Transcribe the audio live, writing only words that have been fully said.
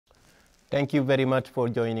Thank you very much for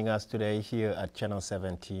joining us today here at Channel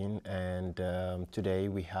 17. And today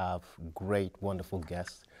we have great, wonderful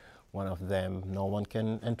guests. One of them, no one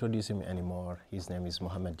can introduce him anymore. His name is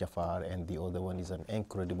Mohammed Jafar, and the other one is an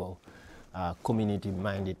incredible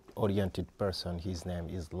community-minded, oriented person. His name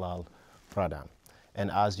is Lal Pradhan.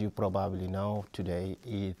 And as you probably know, today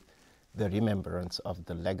is the remembrance of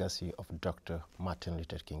the legacy of Dr. Martin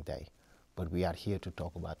Luther King Day. But we are here to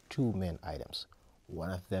talk about two main items. One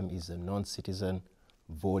of them is a non-citizen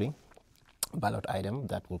voting ballot item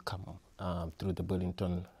that will come through the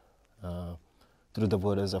Burlington, through the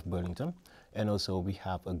voters of Burlington. And also we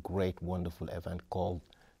have a great, wonderful event called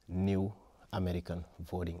New American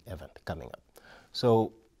Voting Event coming up.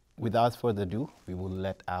 So without further ado, we will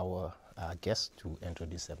let our guests to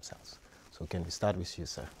introduce themselves. So can we start with you,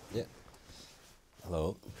 sir? Yeah.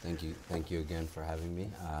 Hello, thank you again for having me.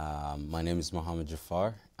 My name is Mohammed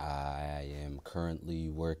Jafar. I am currently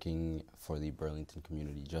working for the Burlington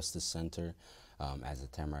Community Justice Center as a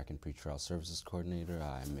Tamarack and Pretrial Services Coordinator.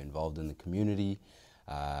 I'm involved in the community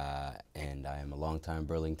and I am a longtime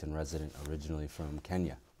Burlington resident, originally from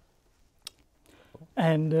Kenya.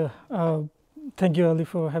 And thank you, Ali,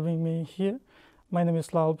 for having me here. My name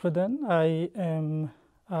is Lal Pradhan. I am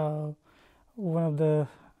one of the,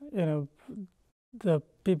 the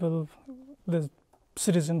people, the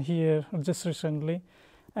citizen here just recently,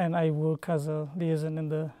 and I work as a liaison in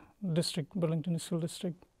the district, Burlington School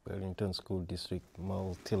District. Burlington School District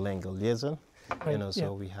multilingual liaison. Right, and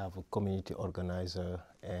also we have a community organizer,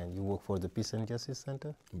 and you work for the Peace and Justice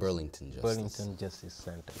Center? Burlington Justice. Burlington Justice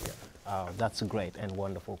Center, yeah. That's great and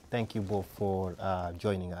wonderful. Thank you both for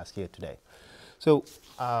joining us here today. So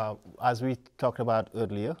as we talked about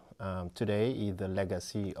earlier, today is the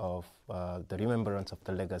legacy of, the remembrance of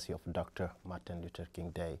the legacy of Dr. Martin Luther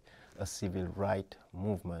King Day, a civil rights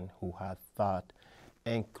movement who had fought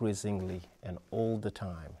increasingly and all the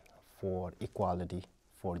time for equality,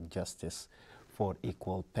 for justice, for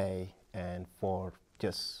equal pay, and for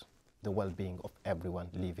just the well-being of everyone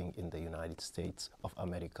living in the United States of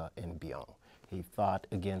America and beyond. He fought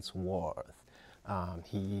against wars.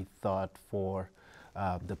 He fought for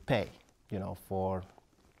the pay, for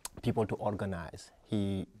people to organize.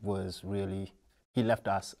 He was really, he left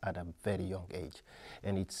us at a very young age.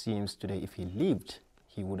 And it seems today if he lived,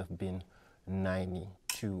 he would have been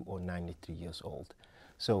 92 or 93 years old.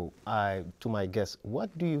 So to my guest,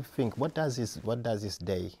 what do you think, what does this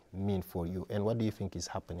day mean for you? And what do you think is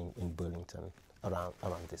happening in Burlington around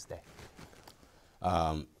this day?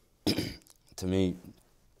 To me,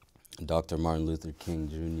 Dr. Martin Luther King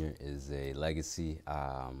Jr. is a legacy.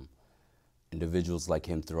 Individuals like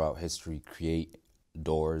him throughout history create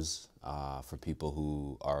doors for people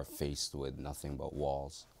who are faced with nothing but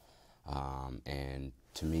walls. And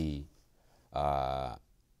to me,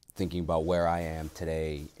 thinking about where I am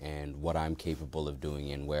today and what I'm capable of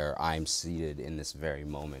doing and where I'm seated in this very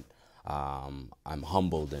moment, I'm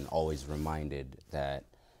humbled and always reminded that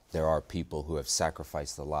there are people who have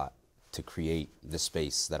sacrificed a lot to create the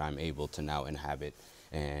space that I'm able to now inhabit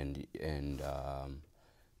and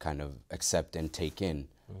kind of accept and take in.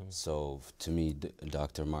 Mm-hmm. So to me,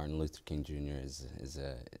 Dr. Martin Luther King Jr.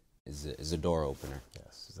 is a door opener.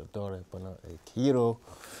 Yes, he's a door opener, a hero,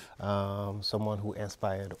 someone who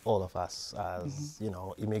inspired all of us as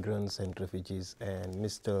immigrants and refugees. And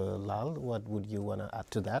Mr. Lal, what would you want to add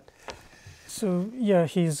to that? So yeah,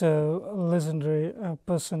 he's a legendary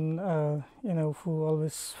person, who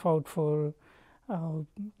always fought for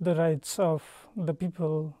the rights of the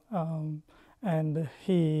people, and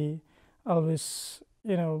he always,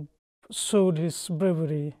 showed his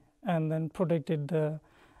bravery and then protected the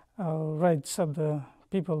rights of the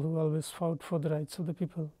people, who always fought for the rights of the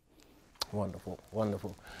people. Wonderful,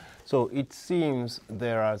 wonderful. So it seems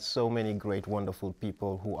there are so many great, wonderful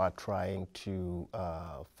people who are trying to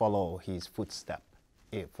follow his footsteps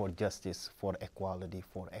for justice, for equality,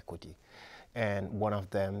 for equity. And one of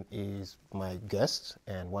them is my guest,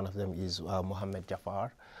 and one of them is Mohammed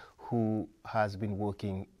Jafar, who has been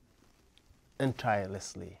working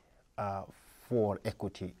tirelessly for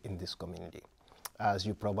equity in this community. As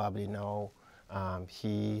you probably know,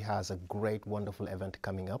 he has a great, wonderful event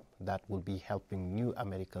coming up that will be helping new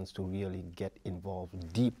Americans to really get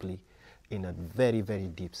involved deeply in a very, very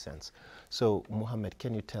deep sense. So, Mohammed,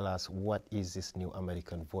 can you tell us what is this New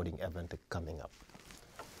American Voting event coming up?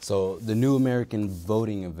 So, the New American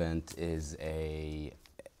Voting event is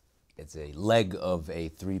it's a leg of a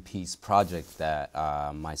three-piece project that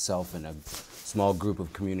myself and a small group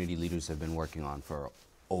of community leaders have been working on for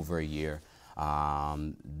over a year.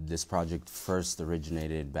 This project first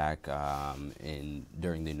originated back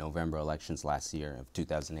during the November elections last year of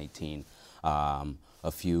 2018. A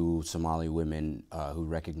few Somali women who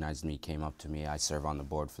recognized me came up to me. I serve on the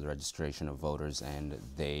board for the registration of voters, and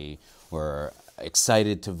they were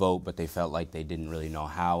excited to vote, but they felt like they didn't really know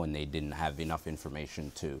how, and they didn't have enough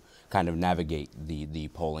information to kind of navigate the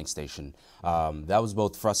polling station. That was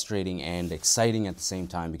both frustrating and exciting at the same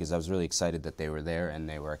time, because I was really excited that they were there, and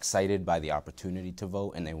they were excited by the opportunity to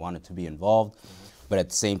vote, and they wanted to be involved. But at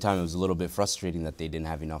the same time, it was a little bit frustrating that they didn't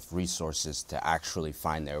have enough resources to actually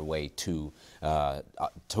find their way to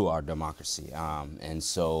our democracy. And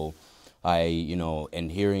so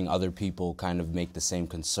and hearing other people kind of make the same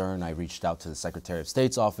concern, I reached out to the Secretary of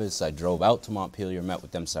State's office. I drove out to Montpelier, met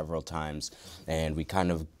with them several times, and we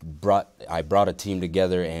kind of I brought a team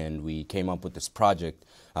together, and we came up with this project,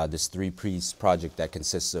 this three-piece project that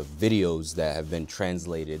consists of videos that have been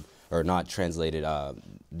translated, or not translated,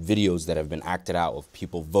 videos that have been acted out of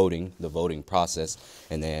people voting, the voting process,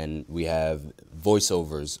 and then we have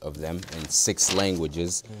voiceovers of them in 6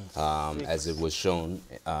 languages, as it was shown.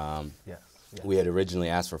 We had originally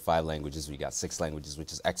asked for 5 languages. We got 6 languages,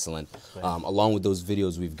 which is excellent. Along with those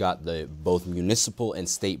videos, we've got both municipal and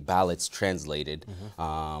state ballots translated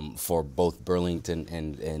for both Burlington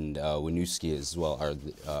and Winooski as well,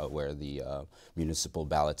 where the municipal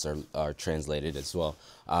ballots are translated as well.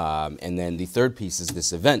 And then the third piece is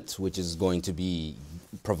this event, which is going to be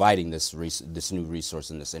providing this new resource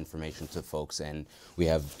and this information to folks. And we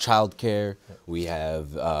have childcare, we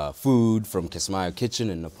have food from Kismayo Kitchen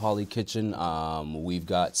and Nepali Kitchen. We've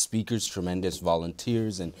got speakers, tremendous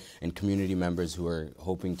volunteers and community members who are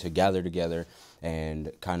hoping to gather together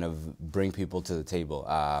and kind of bring people to the table.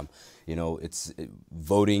 You know,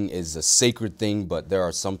 voting is a sacred thing, but there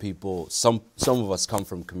are some people, some of us come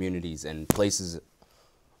from communities and places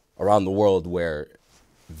around the world where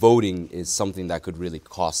voting is something that could really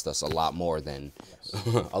cost us a lot more than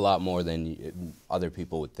other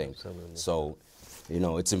people would think. Absolutely. So, you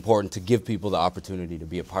know, it's important to give people the opportunity to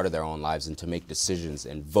be a part of their own lives and to make decisions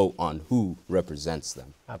and vote on who represents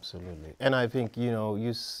them. Absolutely. And I think, you know,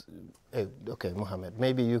 okay, Mohammed,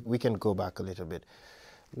 maybe we can go back a little bit.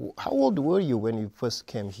 How old were you when you first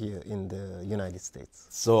came here in the United States?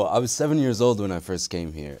 So I was 7 years old when I first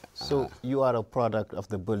came here. So you are a product of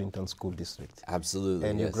the Burlington School District. Absolutely,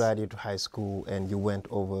 and yes. You graduated high school and you went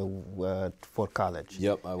over for college.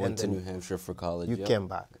 Yep, I went to New Hampshire for college. You came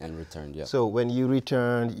back. And returned, yep. So when you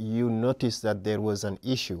returned, you noticed that there was an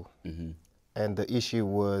issue. And the issue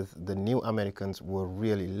was the new Americans were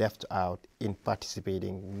really left out in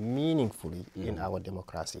participating meaningfully in our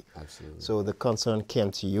democracy. Absolutely. So the concern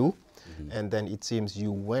came to you, and then it seems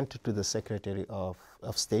you went to the Secretary of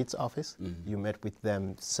State's office. You met with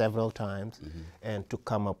them several times, and to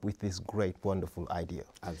come up with this great, wonderful idea.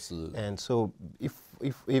 Absolutely. And so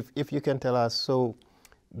if you can tell us, so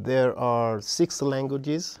there are 6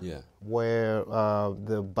 languages where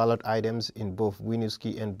the ballot items in both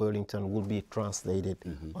Winooski and Burlington will be translated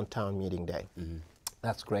on town meeting day.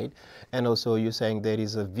 That's great. And also you're saying there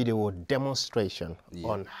is a video demonstration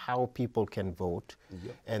on how people can vote.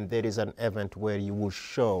 And there is an event where you will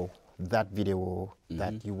show that video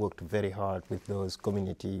that you worked very hard with those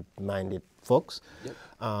community-minded folks.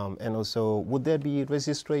 And also, would there be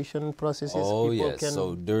registration processes? Oh, yes.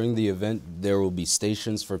 So during the event, there will be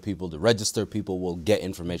stations for people to register. People will get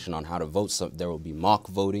information on how to vote. So there will be mock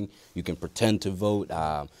voting. You can pretend to vote.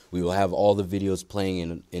 We will have all the videos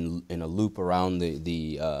playing in a loop around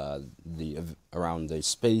around the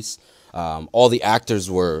space. All the actors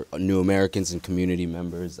were new Americans and community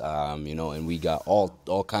members, you know, and we got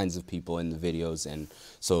all kinds of people in the videos, and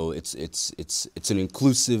so it's an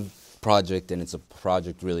inclusive project, and it's a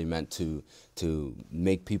project really meant to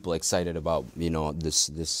make people excited about, you know,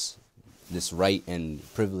 this right and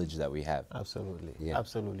privilege that we have. Absolutely, Yeah.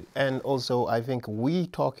 absolutely. And also, I think we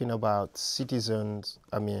talking about citizens,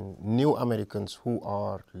 I mean, new Americans who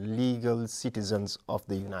are legal citizens of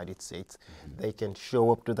the United States. They can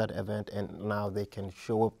show up to that event, and now they can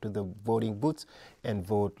show up to the voting booths and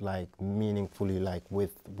vote like meaningfully, like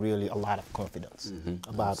with really a lot of confidence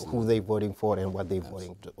about who they're voting for and what they're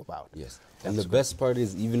voting about. Yes. And the best part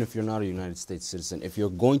is, even if you're not a United States citizen, if you're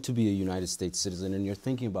going to be a United States citizen and you're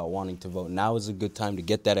thinking about wanting to vote, now is a good time to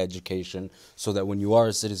get that education so that when you are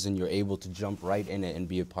a citizen, you're able to jump right in it and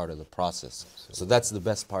be a part of the process. Absolutely. So that's the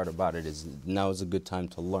best part about it, is now is a good time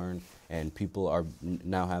to learn, and people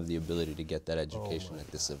now have the ability to get that education at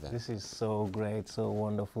this event. This is so great, so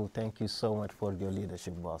wonderful. Thank you so much for your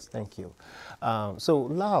leadership, boss. Thank you. So,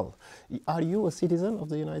 Lal, are you a citizen of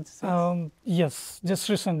the United States? Yes, just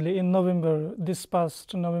recently in November, this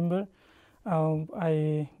past November,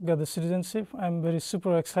 I got the citizenship. I'm very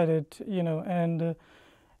super excited, and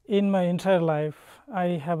in my entire life,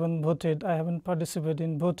 I haven't voted, I haven't participated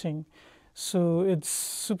in voting. So it's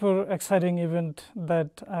super exciting event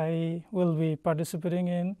that I will be participating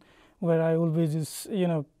in, where I will be just,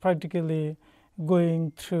 practically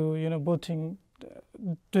going through, voting,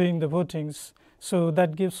 doing the votings. So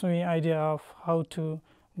that gives me idea of how to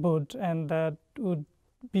vote, and that would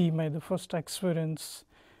be my the first experience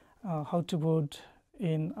how to vote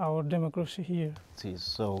in our democracy here. It is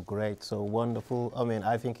so great, so wonderful. I mean,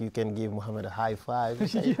 I think you can give Mohammed a high five.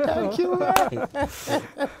 Say, thank you, man,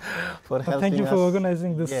 for helping Thank you for us.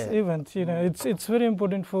 organizing this Yeah. event. It's very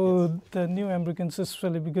important for the new Americans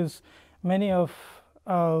especially, because many of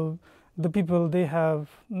the people, they have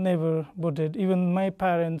never voted. Even my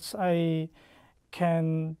parents,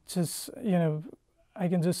 can just I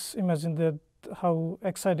can just imagine that how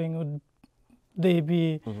exciting would they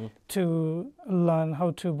be to learn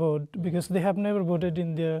how to vote, because they have never voted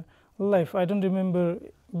in their life. I don't remember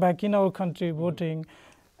back in our country voting,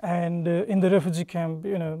 and in the refugee camp,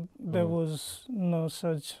 there was no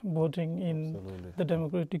such voting in Absolutely. the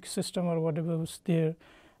democratic system or whatever was there,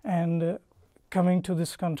 and coming to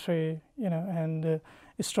this country, and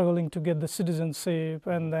struggling to get the citizenship,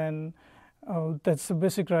 and then that's the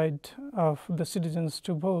basic right of the citizens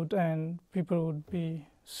to vote, and people would be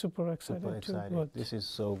super excited Super to excited. vote. This is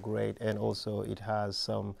so great, and also it has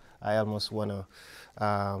some. I almost wanna.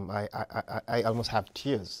 I almost have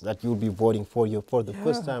tears that you'll be voting for the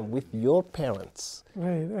first time with your parents.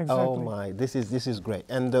 Right, exactly. Oh my! This is great.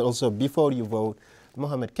 And also, before you vote,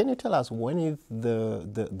 Mohammed, can you tell us when is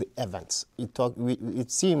the events? It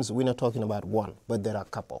seems we're not talking about one, but there are a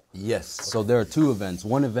couple. Yes, so there are two events.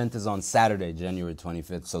 One event is on Saturday, January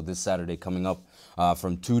 25th, so this Saturday coming up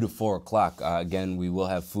from 2 to 4 o'clock. Again, we will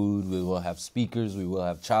have food, we will have speakers, we will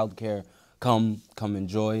have childcare. Come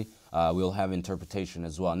enjoy. We'll have interpretation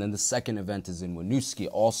as well. And then the second event is in Winooski.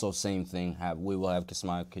 Also same thing. We will have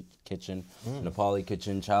Kismayo kitchen, Nepali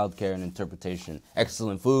kitchen, childcare, and interpretation.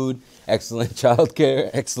 Excellent food, excellent childcare,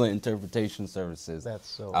 excellent interpretation services. That's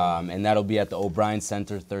so and that'll be at the O'Brien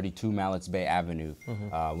Center, 32 Mallets Bay Avenue,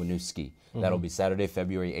 Winooski. That'll be Saturday,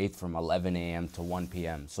 February 8th from 11 a.m. to 1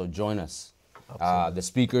 p.m. So join us. The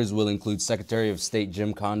speakers will include Secretary of State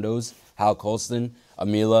Jim Condos, Hal Colston,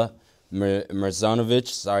 Amila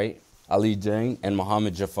Mirzanovich, Ali Deng, and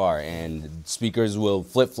Mohammed Jafar. And speakers will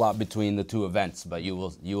flip-flop between the two events, but you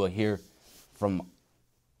will hear from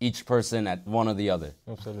each person at one or the other.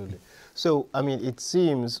 Absolutely. So, I mean, it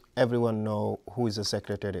seems everyone know who is the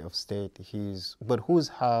Secretary of State. But who's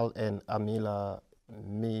Hal and Amila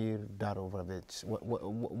Mirdarovich?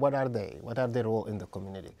 What are they? What are their role in the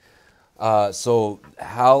community? So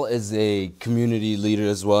Hal is a community leader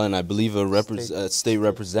as well, and I believe a state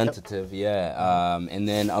representative. Yep. Yeah. And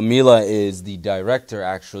then Amila is the director,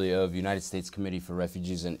 actually, of United States Committee for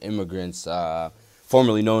Refugees and Immigrants,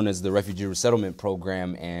 formerly known as the Refugee Resettlement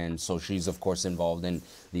Program. And so she's, of course, involved in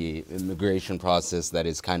the immigration process that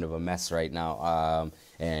is kind of a mess right now.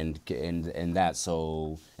 And that.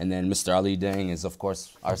 So, and then Mr. Ali Deng is, of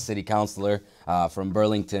course, our city councilor from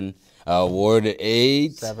Burlington. Ward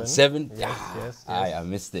 8, 7. Yes. I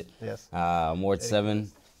missed it. Yes. Ward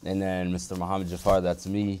 7, and then Mr. Mohammed Jafar, that's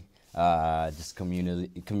me, just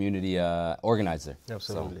community organizer.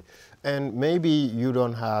 Absolutely. So. And maybe you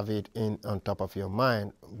don't have it on top of your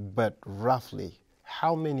mind, but roughly,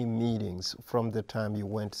 how many meetings from the time you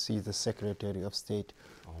went to see the Secretary of State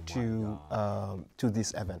to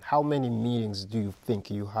this event? How many meetings do you think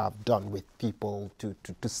you have done with people to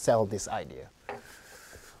sell this idea?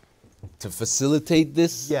 To facilitate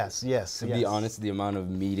this? Yes. To be honest, the amount of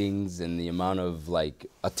meetings and the amount of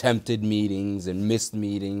attempted meetings and missed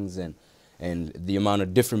meetings and the amount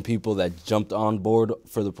of different people that jumped on board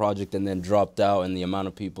for the project and then dropped out, and the amount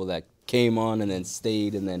of people that came on and then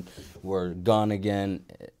stayed and then were gone again.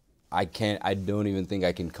 I don't even think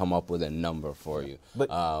I can come up with a number for you. But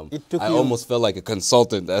it took I you almost felt like a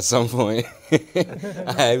consultant at some point.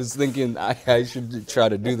 I was thinking I should try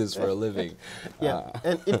to do this for a living. Yeah,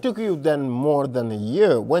 and it took you then more than a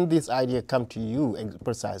year. When this idea come to you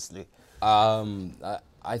precisely?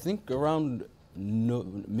 I think around,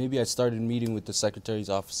 maybe I started meeting with the Secretary's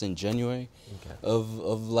office in January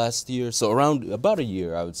of last year. So about a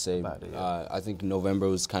year, I would say. About a year. I think November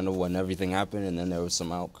was kind of when everything happened, and then there was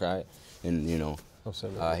some outcry. And,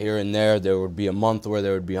 Absolutely. here and there would be a month where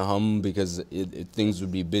there would be a hum because things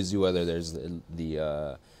would be busy, whether there's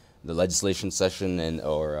the legislation session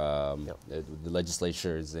or the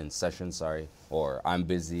legislature is in session, or I'm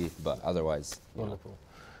busy, but otherwise. Wonderful.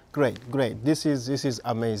 Great, great. This is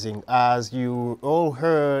amazing. As you all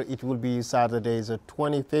heard, it will be Saturday, the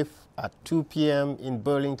 25th at 2 p.m. in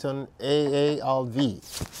Burlington,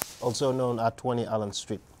 AALV, also known as 20 Allen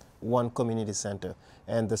Street, one community center.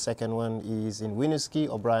 And the second one is in Winooski,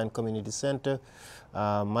 O'Brien Community Center,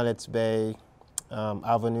 Mallets Bay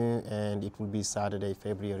Avenue, and it will be Saturday,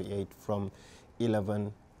 February 8th from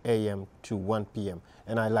 11 a.m. to 1 p.m.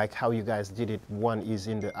 And I like how you guys did it. One is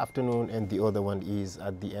in the afternoon and the other one is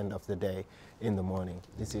at the end of the day in the morning.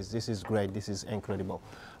 This is great. This is incredible.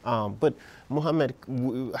 But Mohammed,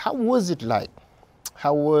 how was it like?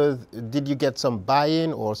 Did you get some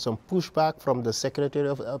buy-in or some pushback from the Secretary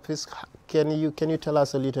of Office? Can you tell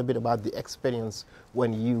us a little bit about the experience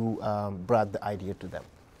when you brought the idea to them?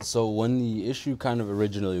 So when the issue kind of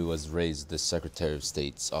originally was raised, the Secretary of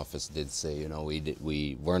State's office did say, you know,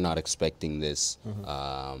 we were not expecting this,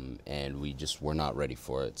 and we just were not ready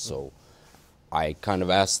for it. So I kind of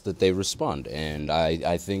asked that they respond, and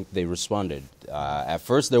I think they responded. At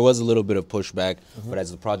first, there was a little bit of pushback, but as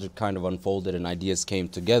the project kind of unfolded and ideas came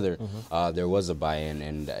together, there was a buy-in,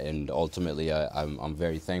 and ultimately, I'm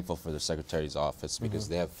very thankful for the Secretary's office because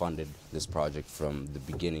they have funded this project from the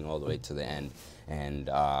beginning all the way to the end. And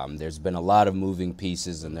there's been a lot of moving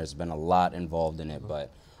pieces, and there's been a lot involved in it, but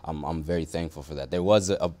I'm very thankful for that. There was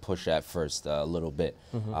a push at first, a little bit.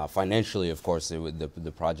 Financially, of course,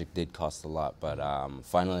 the project did cost a lot, but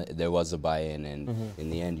finally there was a buy-in, and in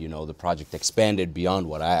the end, you know, the project expanded beyond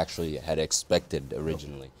what I actually had expected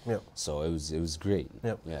originally. So it was great.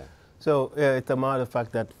 Yeah. So it's a matter of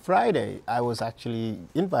fact that Friday I was actually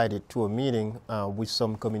invited to a meeting with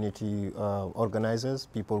some community organizers,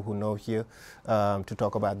 people who know here, to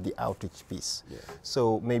talk about the outreach piece.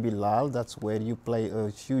 So maybe Lal, that's where you play a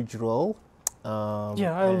huge role.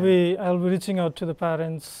 Yeah, I'll be reaching out to the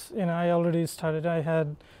parents. You know, I already started. I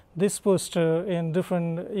had this poster in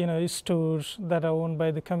different stores that are owned by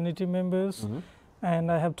the community members,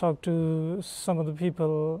 and I have talked to some of the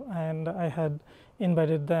people, and I had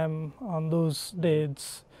invited them on those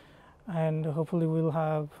dates, and hopefully we'll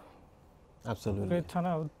have absolutely great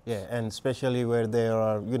turnout. Yeah, and especially where there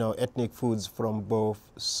are ethnic foods from both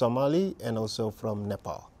Somali and also from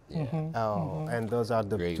Nepal. And those are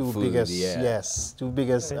the two biggest, two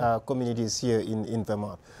biggest communities here in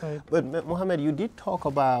Vermont. But Mohammed, you did talk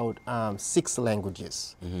about 6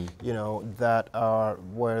 languages, that are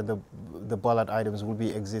where the ballot items will be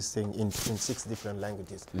existing in 6 different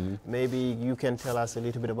languages. Maybe you can tell us a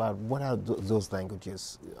little bit about what are those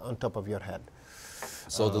languages on top of your head.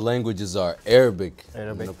 So the languages are Arabic,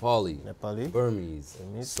 Nepali, Burmese,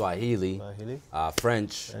 Swahili,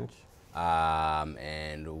 French.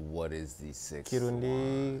 And what is the 6th?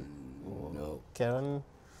 Kirundi? Nope. Karen?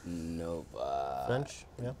 Nope. French?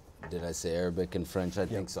 Yeah. Did I say Arabic and French? I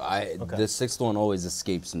think so. The 6th one always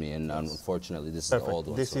escapes me, and unfortunately, this is the old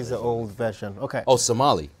one. This is the old version. Okay. Oh,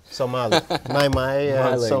 Somali. Somali. my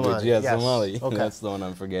language. Somali. Yeah, yes. Somali. Okay. That's the one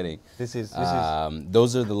I'm forgetting.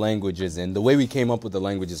 Those are the languages, and the way we came up with the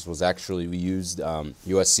languages was actually we used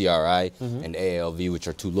USCRI and AALV, which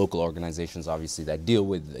are 2 local organizations, obviously, that deal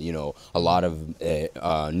with a lot of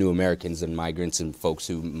new Americans and migrants and folks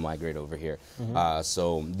who migrate over here.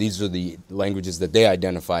 So these are the languages that they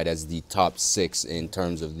identified as the top 6 in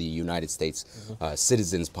terms of the United States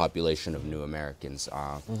citizens population of new Americans.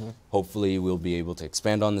 Hopefully we'll be able to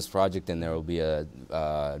expand on this project, and there will be a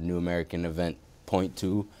New American event point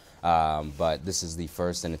 2. But this is the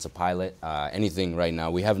first, and it's a pilot. Anything right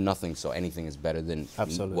now, we have nothing, so anything is better than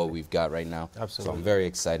what we've got right now. So I'm very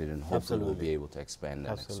excited, and hopefully we'll be able to expand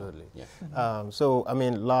that. So, I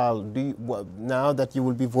mean, Lal, now that you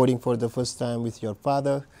will be voting for the first time with your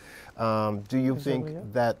father, do you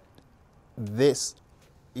think that this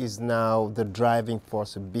is now the driving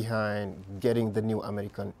force behind getting the new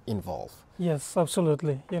American involved? Yes,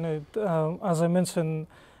 absolutely. As I mentioned,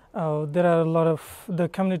 there are a lot of the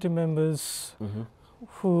community members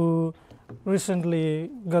who recently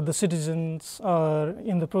got the citizens, or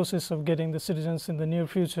in the process of getting the citizens in the near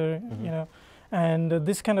future. And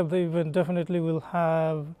this kind of the event definitely will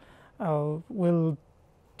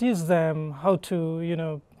teach them how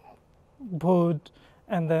to vote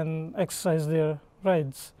and then exercise their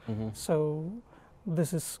rights. So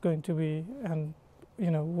this is going to be an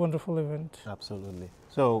wonderful event. Absolutely.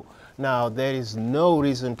 So now there is no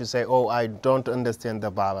reason to say, oh, I don't understand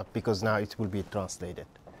the ballot, because now it will be translated,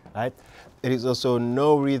 right? There is also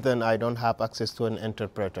no reason I don't have access to an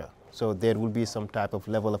interpreter. So there will be some type of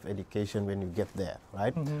level of education when you get there,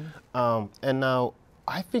 right? And now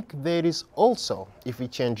I think there is also, if we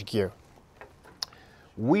change gear,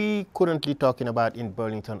 we currently talking about in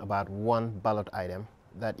Burlington about one ballot item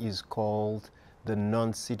that is called the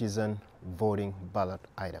non-citizen voting ballot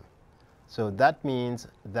item. So that means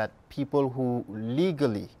that people who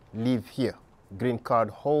legally live here, green card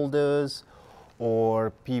holders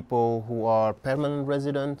or people who are permanent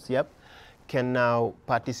residents, can now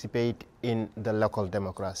participate in the local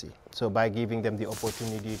democracy. So by giving them the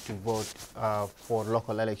opportunity to vote for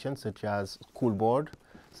local elections such as school board,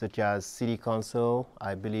 such as city council,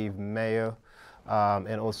 I believe mayor,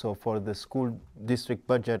 and also for the school district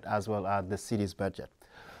budget as well as the city's budget.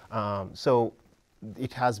 So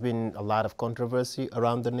it has been a lot of controversy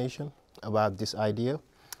around the nation about this idea.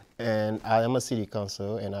 And I am a city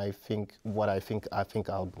councilor, and I think I'm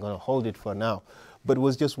going to hold it for now. But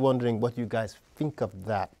was just wondering what you guys think of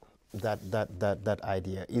that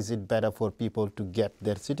idea. Is it better for people to get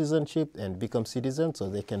their citizenship and become citizens so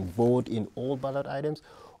they can vote in all ballot items?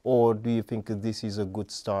 Or do you think this is a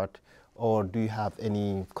good start? Or do you have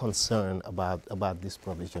any concern about this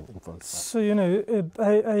provision in front of us? So,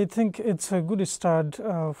 I think it's a good start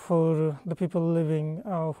for the people living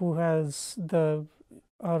who has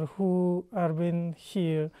who are been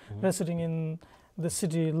here residing in the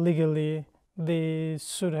city legally. They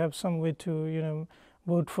should have some way to,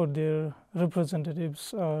 vote for their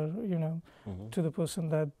representatives or, to the person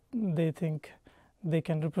that they think they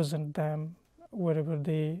can represent them wherever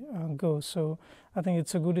they go. So I think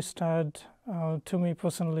it's a good start. To me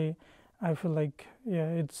personally, I feel like,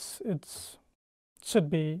 it's should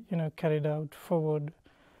be, carried out forward,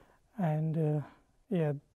 and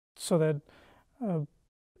so that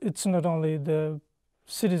it's not only the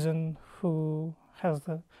citizen who has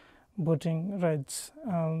the voting rights.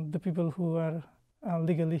 The people who are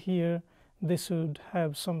legally here, they should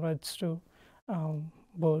have some rights to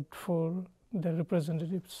vote for their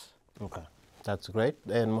representatives. Okay, that's great.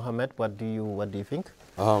 And Mohammed, what do you think?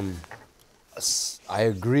 I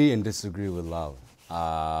agree and disagree with Lal.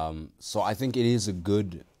 So I think it is a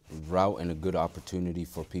good route and a good opportunity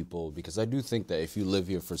for people, because I do think that if you live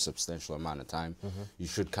here for a substantial amount of time, you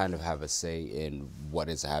should kind of have a say in what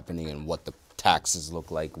is happening and what the taxes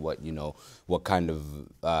look like, what kind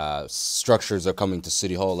of structures are coming to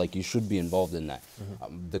City Hall. Like, you should be involved in that.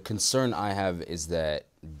 The concern I have is that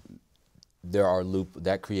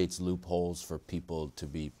that creates loopholes for people to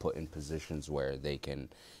be put in positions where they can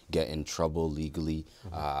get in trouble legally.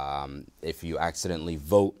 If you accidentally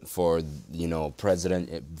vote for,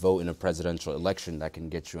 vote in a presidential election, that can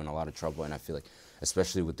get you in a lot of trouble. And I feel like,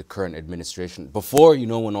 especially with the current administration, before,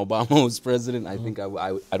 when Obama was president, I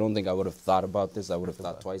don't think I would have thought about this. I would have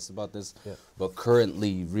thought twice about this. Yeah. But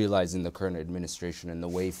currently, realizing the current administration and the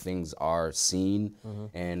way things are seen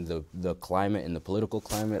and the climate and the political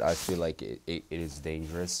climate, I feel like it is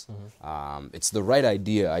dangerous. It's the right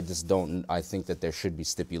idea. I think that there should be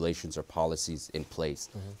stipulations or policies in place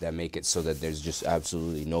that make it so that there's just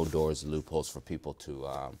absolutely no doors, loopholes for people to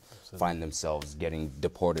find themselves getting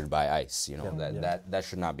deported by ICE. That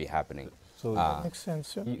should not be happening. So makes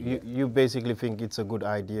sense. Yeah. You basically think it's a good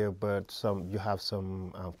idea, but you have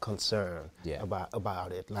some concern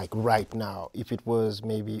about it. Like right now, if it was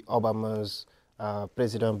maybe Obama's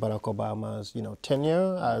President Barack Obama's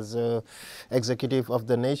tenure as executive of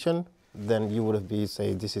the nation, then you would have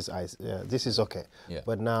say this is ICE, this is okay. Yeah.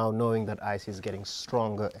 But now knowing that ICE is getting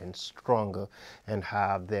stronger and stronger and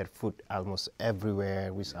have their foot almost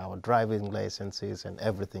everywhere with our driving licenses and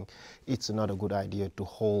everything, it's not a good idea to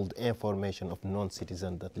hold information of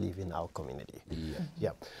non-citizens that live in our community.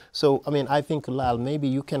 Yeah. So, I think, Lal, maybe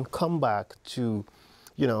you can come back to,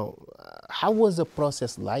 how was the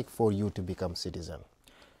process like for you to become citizen?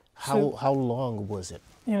 How long was it?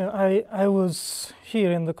 I was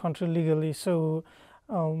here in the country legally, so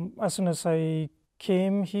as soon as I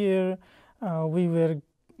came here, we were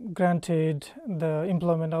granted the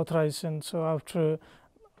employment authorization. So after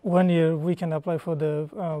 1 year, we can apply for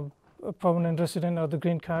the permanent resident or the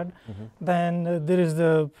green card. Then there is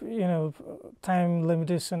the time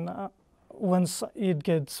limitation. Once it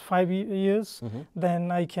gets 5 years,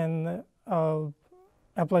 then I can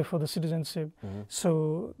apply for the citizenship.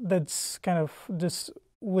 So that's kind of just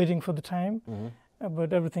waiting for the time,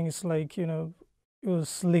 but everything is like, it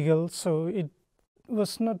was legal, so it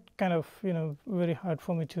was not kind of, very hard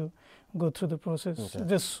for me to go through the process. Okay.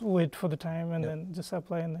 Just wait for the time and then just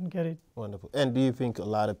apply and then get it. Wonderful. And do you think a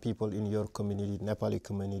lot of people in your community, Nepali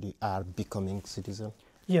community, are becoming citizens?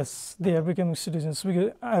 Yes, they are becoming citizens.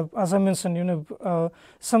 Because, as I mentioned,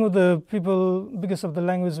 some of the people, because of the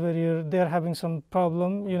language barrier, they are having some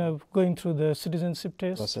problem, going through the citizenship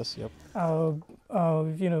test. Process, yep.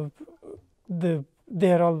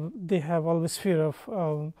 They have always fear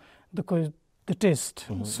of the test.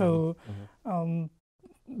 So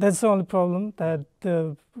that's the only problem, that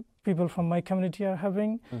the people from my community are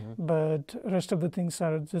having, but rest of the things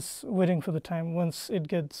are just waiting for the time. Once it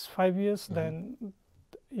gets 5 years, then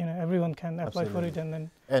everyone can apply for it, and then.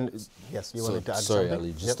 And yes, you wanted to add sorry, something?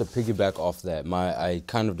 Ali, just to piggyback off that, I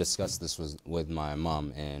kind of discussed this with my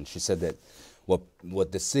mom, and she said that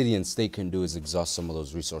what the city and state can do is exhaust some of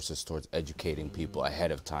those resources towards educating people ahead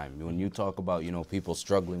of time. When you talk about people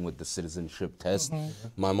struggling with the citizenship test,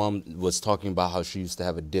 my mom was talking about how she used to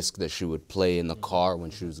have a disc that she would play in the car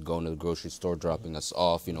when she was going to the grocery store, dropping us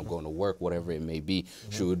off, going to work, whatever it may be.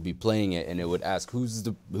 She would be playing it, and it would ask, who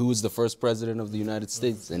is the first president of the United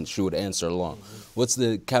States, and she would answer along. What's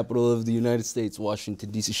the capital of the United States?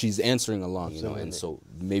 Washington, D.C. She's answering along, and so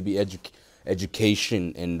maybe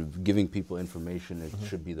education and giving people information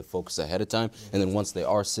should be the focus ahead of time, and then once they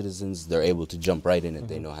are citizens, they're able to jump right in it.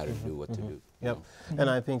 They know how to do what to do. Yep. And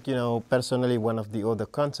I think, personally, one of the other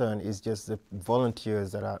concern is just the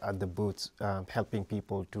volunteers that are at the booths helping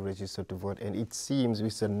people to register to vote. And it seems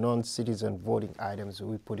with the non-citizen voting items,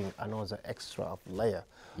 we're putting another extra layer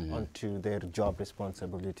onto their job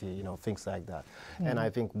responsibility, things like that. And I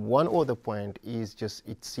think one other point is just,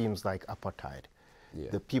 it seems like apartheid. Yeah.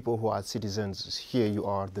 The people who are citizens, here you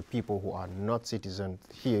are. The people who are not citizens,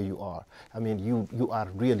 here you are. I mean, you are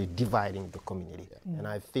really dividing the community. Yeah. And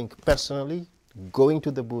I think personally, going to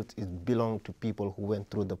the booth, it belongs to people who went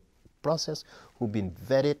through the process, who've been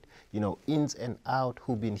vetted, ins and out,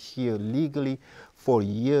 who've been here legally for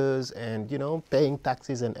years and, paying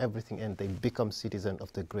taxes and everything, and they become citizens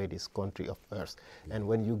of the greatest country of earth. Yeah. And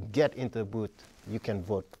when you get into the booth, you can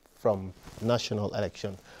vote from national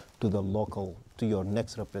election to the local, to your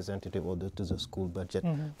next representative, or to the school budget.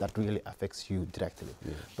 That really affects you directly.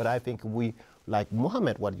 Yeah. But I think we, like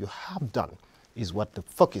Mohammed, what you have done is what the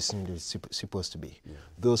focus is supposed to be. Yeah.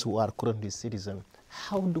 Those who are currently citizens,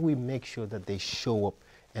 how do we make sure that they show up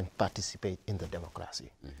and participate in the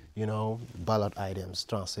democracy? Ballot items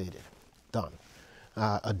translated, done.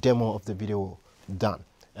 A demo of the video, done.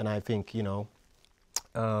 And I think,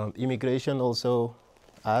 immigration also,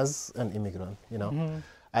 as an immigrant,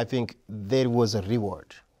 I think there was a reward.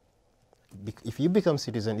 If you become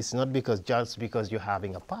citizen, it's not just because you're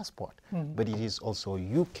having a passport, but it is also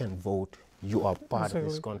you can vote, you are part of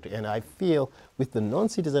this country. And I feel with the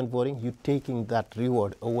non-citizen voting, you're taking that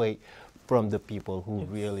reward away from the people who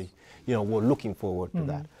really, were looking forward to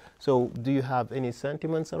that. So do you have any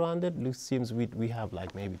sentiments around it? It seems we have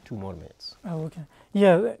like maybe 2 more minutes. Oh, okay.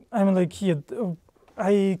 Yeah, I mean,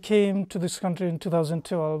 I came to this country in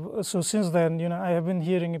 2012. So since then, I have been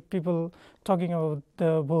hearing people talking about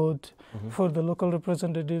the vote for the local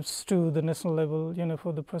representatives to the national level,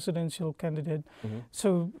 for the presidential candidate.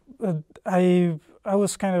 So I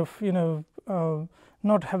was kind of,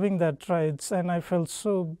 not having that rights, and I felt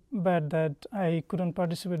so bad that I couldn't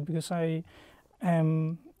participate because I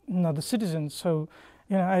am not a citizen. So,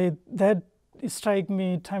 that struck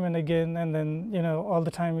me time and again, and then, all the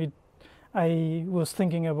time I was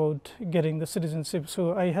thinking about getting the citizenship,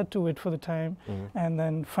 so I had to wait for the time, and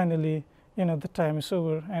then finally, the time is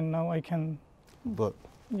over, and now I can vote.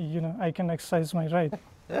 I can exercise my right.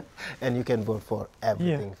 And you can vote for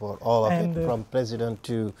everything, for all of it, from president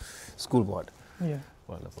to school board. Yeah.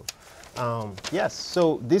 Wonderful. Yes,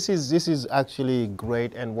 so this is actually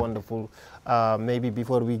great and wonderful. Maybe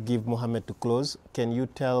before we give Mohammed to close, can you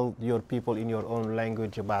tell your people in your own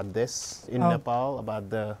language about this in Nepal, about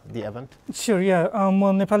the event? Sure, yeah.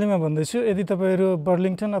 म नेपालीमा भन्दैछु. यदि तपाईहरु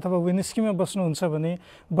बर्लिङटन अथवा विनिस्कीमा बस्नुहुन्छ भने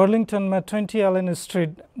बर्लिङटनमा 20 Elon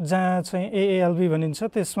street जहाँ चाहिँ AALB भनिन्छ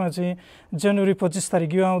त्यसमा चाहिँ जनवरी 25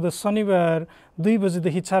 तारिक यो आउँदो शनिबार 2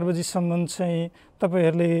 बजेदेखि 4 बजेसम्म चाहिँ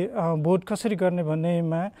तपाईहरुले भोट कसरी गर्ने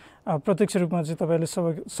भन्नेमा प्रत्यक्ष रूपमा चाहिँ तपाईहरुले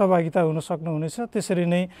सहभागिता हुन सक्नुहुनेछ. त्यसरी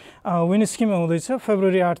नै विनिस्कीमा हुँदैछ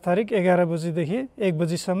फेब्रुअरी 8 तारिक 11 बजेदेखि 1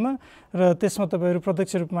 बजेसम्म र त्यसमा तपाईहरु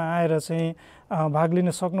प्रत्यक्ष रूपमा आएर चाहिँ भाग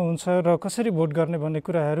लिन सक्नुहुन्छ र कसरी भोट गर्ने भन्ने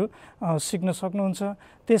कुराहरु सिक्न सक्नुहुन्छ.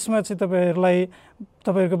 त्यसमा चाहिँ तपाईहरुलाई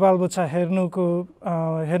तपाईहरुको बालबच्चा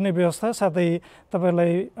हेर्ने व्यवस्था साथै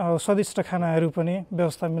तपाईहरुलाई स्वादिष्ट खानाहरु पनि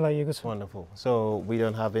व्यवस्था मिलाइएको छ. Wonderful. So we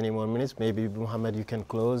don't have any more minutes. Maybe Mohammed, you can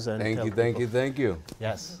close and thank you.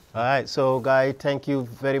 Yes. All right. So guys, thank you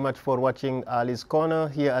very much for watching Ali's Corner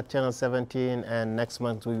here at Channel 17, and next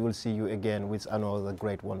month we will see you again with another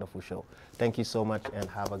great wonderful show. Thank you so much and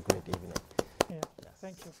have a great evening. Yeah. Yes.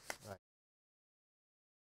 Thank you.